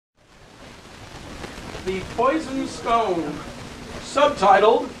The Poison Scone,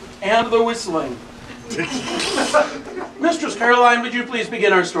 subtitled, And the Whistling. Mistress Caroline, would you please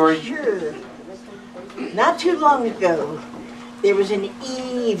begin our story? Sure. Not too long ago, there was an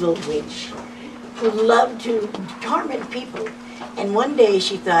evil witch who loved to torment people. And one day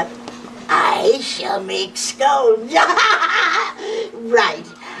she thought, I shall make scones. Right,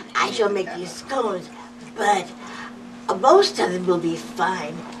 I shall make these scones, but most of them will be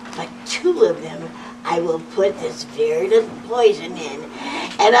fine, but 2 of them I will put this very little poison in,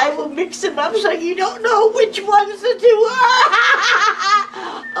 and I will mix them up so you don't know which ones to do.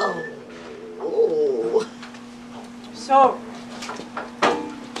 Oh. So,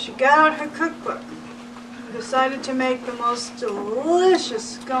 she got out her cookbook and decided to make the most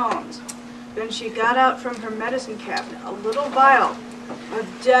delicious scones. Then she got out from her medicine cabinet a little vial of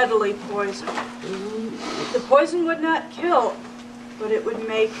deadly poison. The poison would not kill, but it would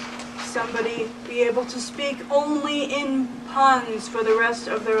make somebody be able to speak only in puns for the rest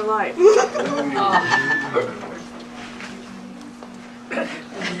of their life.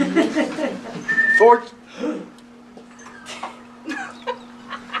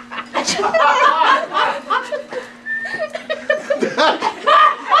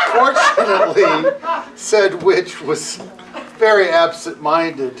 Fortunately, said witch was very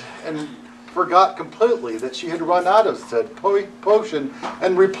absent-minded and forgot completely that she had run out of said potion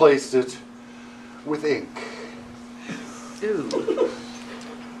and replaced it with ink. Ooh.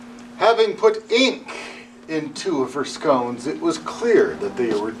 Having put ink in 2 of her scones, it was clear that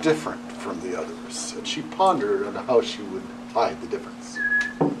they were different from the others, and she pondered on how she would hide the difference.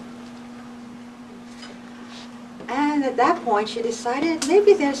 And at that point, she decided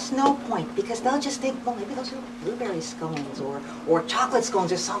maybe there's no point, because they'll just think, well, maybe those are blueberry scones or chocolate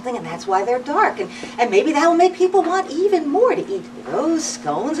scones or something, and that's why they're dark. And maybe that'll make people want even more to eat those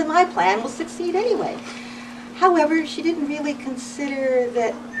scones, and my plan will succeed anyway. However, she didn't really consider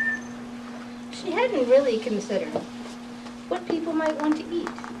that... She hadn't really considered what people might want to eat.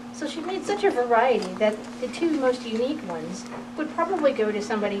 So she made such a variety that the 2 most unique ones would probably go to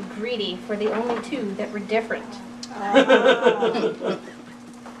somebody greedy for the only 2 that were different.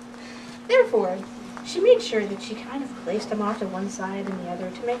 Therefore, she made sure that she kind of placed them off to one side and the other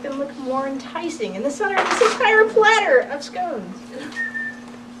to make them look more enticing in the center of this entire platter of scones.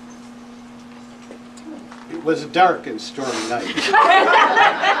 It was a dark and stormy night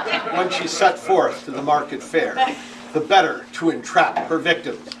when she set forth to the market fair, the better to entrap her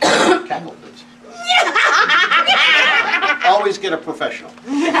victims. Cackled it. Always get a professional.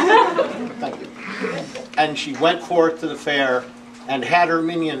 Thank you. And she went forth to the fair and had her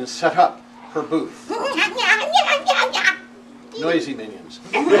minions set up her booth. Noisy minions.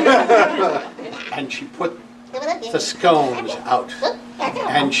 And she put the scones out.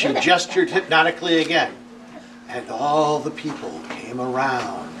 And she gestured hypnotically again. And all the people came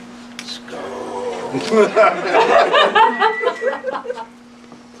around. Scones.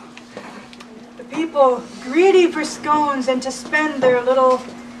 The people, greedy for scones and to spend their little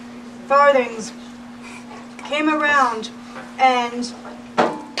farthings, came around, and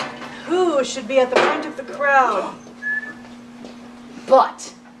who should be at the front of the crowd?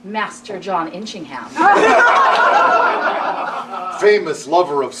 But Master John Inchingham. Famous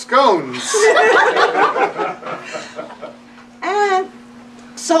lover of scones. And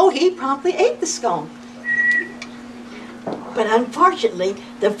so he promptly ate the scone. But unfortunately,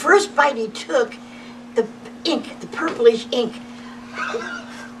 the first bite he took, the ink, the purplish ink,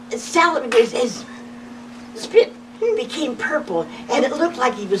 his spit became purple, and it looked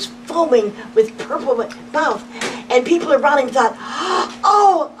like he was foaming with purple mouth. And people around him thought,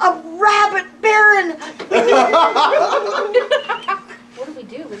 oh, a rabbit baron! What do we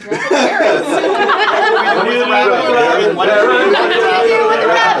do with rabbit berries? What do you do with the rabbit baron? What do you do with the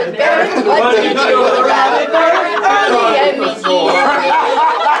rabbit berries? What do you do with the rabbit berries? Early and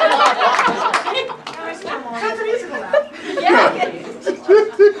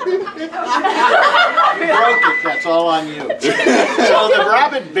You broke it, that's all on you. So the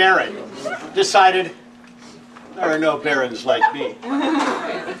rabbit baron decided, there are no barons like me.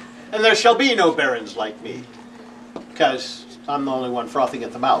 And there shall be no barons like me. Because I'm the only one frothing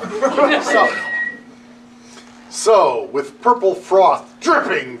at the mouth. So, with purple froth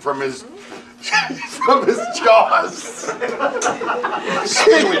dripping from his jaws,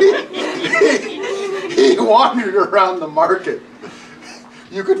 he wandered around the market.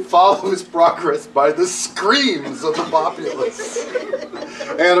 You could follow his progress by the screams of the populace.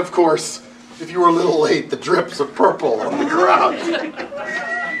 And of course, if you were a little late, the drips of purple on the ground.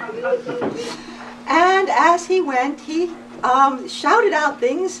 And as he went, he shouted out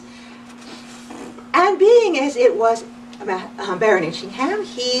things And being as it was Baron Inchingham,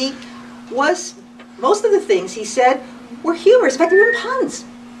 he was, most of the things he said were humorous, in fact, even puns.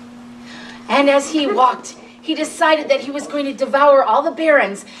 And as he walked, he decided that he was going to devour all the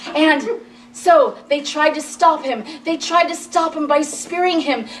barons. And so they tried to stop him. They tried to stop him by spearing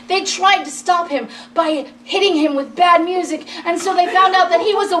him. They tried to stop him by hitting him with bad music. And so they found out that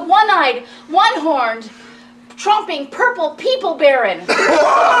he was a one-eyed, one-horned, tromping purple people baron.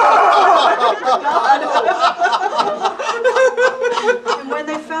 And when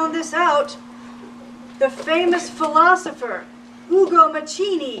they found this out, the famous philosopher, Ugo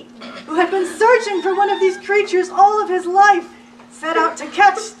Mancini, who had been searching for one of these creatures all of his life, set out to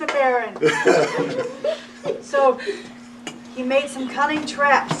catch the Baron. So he made some cunning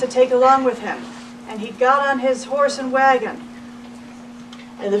traps to take along with him, and he got on his horse and wagon.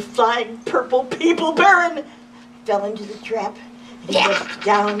 And the flying purple people baron fell into the trap. And he went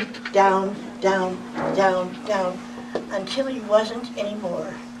down, down, down, down, down, until he wasn't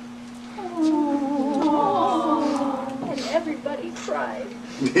anymore. Oh, and everybody cried.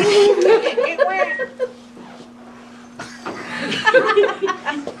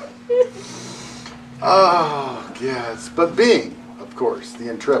 Oh, yes. But being, of course, the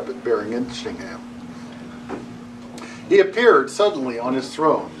intrepid Baron Inchingham, he appeared suddenly on his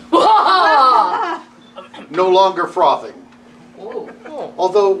throne, no longer frothing,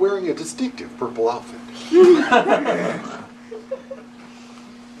 although wearing a distinctive purple outfit,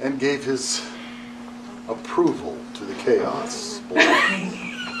 and gave his approval to the chaos.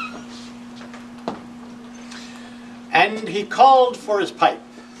 And he called for his pipe,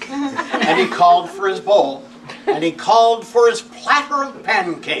 and he called for his bowl, and he called for his platter of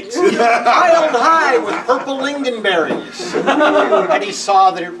pancakes, piled high with purple lingonberries. And he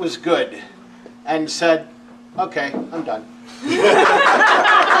saw that it was good, and said, "Okay, I'm done." I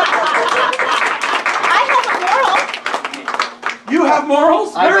have a moral. You have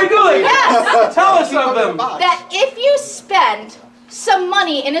morals? Very good. Yes. Tell us of them. That if you spend some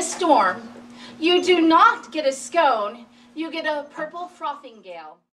money in a storm, you do not get a scone, you get a purple frothing gale.